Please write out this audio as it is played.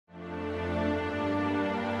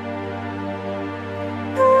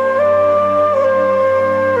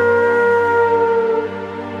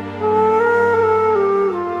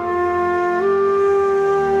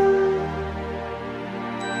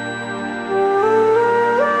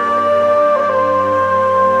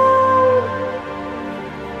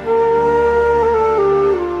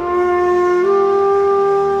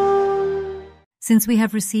Since we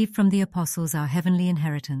have received from the apostles our heavenly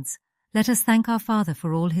inheritance, let us thank our Father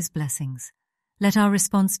for all his blessings. Let our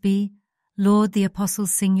response be, Lord, the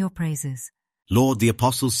apostles sing your praises. Lord, the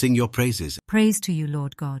apostles sing your praises. Praise to you,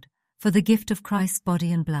 Lord God, for the gift of Christ's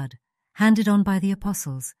body and blood, handed on by the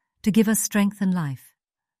apostles, to give us strength and life.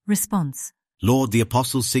 Response. Lord, the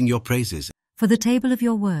apostles sing your praises. For the table of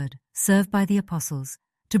your word, served by the apostles,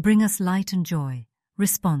 to bring us light and joy.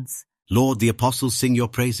 Response. Lord, the apostles sing your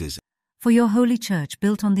praises. For your holy church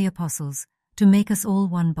built on the apostles, to make us all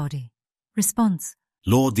one body. Response.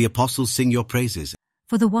 Lord, the apostles sing your praises.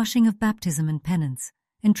 For the washing of baptism and penance,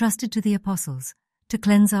 entrusted to the apostles, to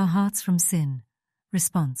cleanse our hearts from sin.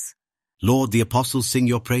 Response. Lord, the apostles sing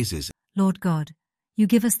your praises. Lord God, you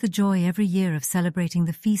give us the joy every year of celebrating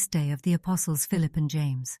the feast day of the apostles Philip and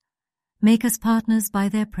James. Make us partners by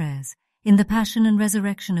their prayers in the passion and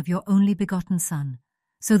resurrection of your only begotten Son,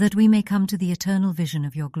 so that we may come to the eternal vision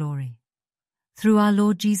of your glory. Through our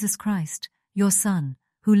Lord Jesus Christ, your Son,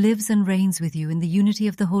 who lives and reigns with you in the unity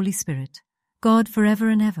of the Holy Spirit, God forever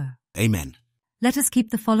and ever. Amen. Let us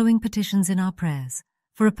keep the following petitions in our prayers: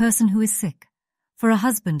 for a person who is sick, for a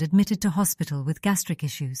husband admitted to hospital with gastric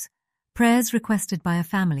issues, prayers requested by a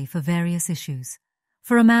family for various issues,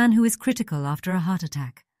 for a man who is critical after a heart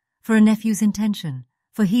attack, for a nephew's intention,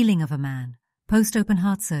 for healing of a man, post-open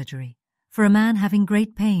heart surgery, for a man having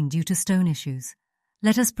great pain due to stone issues.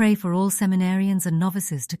 Let us pray for all seminarians and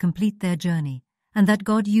novices to complete their journey, and that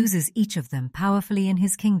God uses each of them powerfully in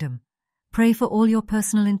his kingdom. Pray for all your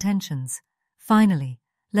personal intentions. Finally,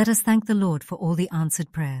 let us thank the Lord for all the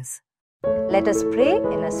answered prayers. Let us pray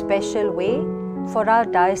in a special way for our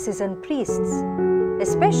diocesan priests,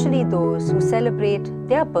 especially those who celebrate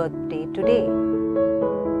their birthday today.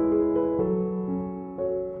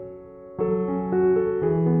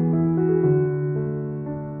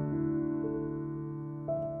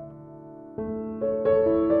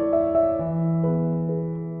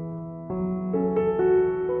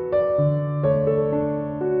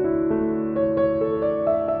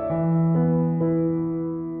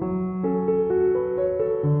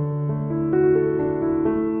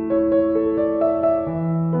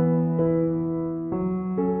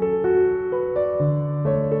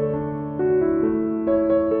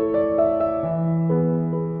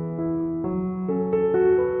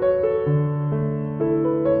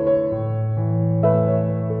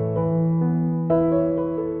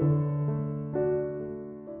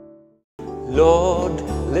 Lord,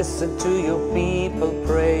 listen to your people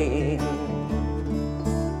praying.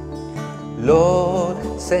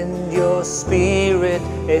 Lord, send your Spirit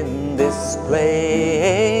in this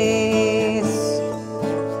place.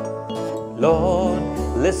 Lord,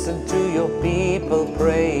 listen to your people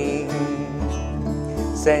praying.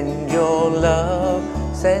 Send your love,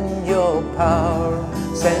 send your power,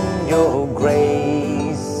 send your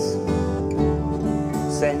grace.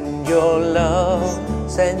 Send your love,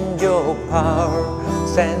 send your power,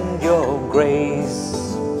 send your grace.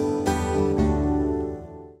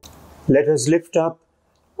 Let us lift up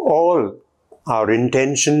all our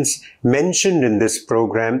intentions mentioned in this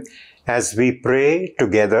program as we pray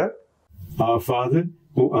together. Our Father,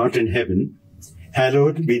 who art in heaven,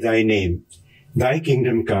 hallowed be thy name. Thy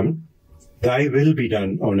kingdom come, thy will be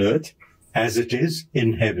done on earth as it is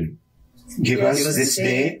in heaven. Give us this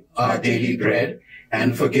day our daily bread,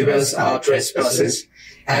 and forgive us our trespasses,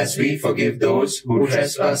 as we forgive those who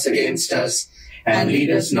trespass against us. And lead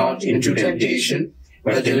us not into temptation,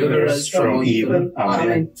 but deliver us from evil.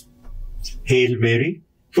 Amen. Hail Mary,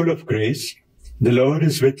 full of grace, the Lord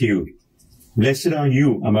is with you. Blessed are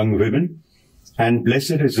you among women, and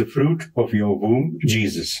blessed is the fruit of your womb,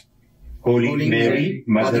 Jesus. Holy Mary,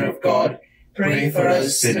 Mother of God, pray for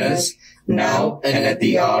us sinners, now and at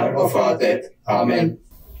the hour of our death. Amen.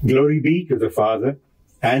 Glory be to the Father,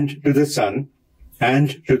 and to the Son,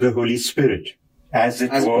 and to the Holy Spirit, as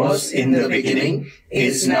it was in the beginning,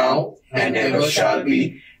 is now, and ever shall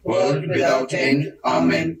be, world without end.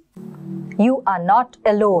 Amen. You are not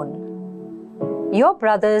alone. Your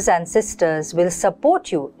brothers and sisters will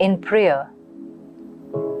support you in prayer.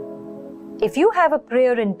 If you have a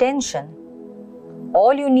prayer intention,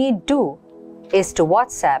 all you need do is to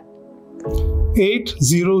WhatsApp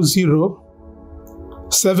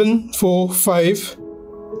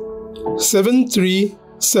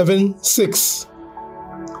 800-745-7376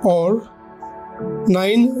 or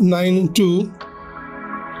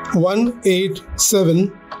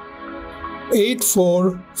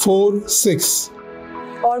 992-187-8446.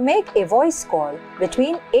 or make a voice call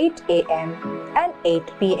between 8 a.m. and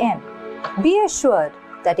 8 p.m. Be assured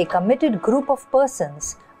that a committed group of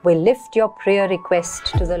persons will lift your prayer request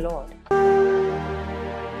to the Lord.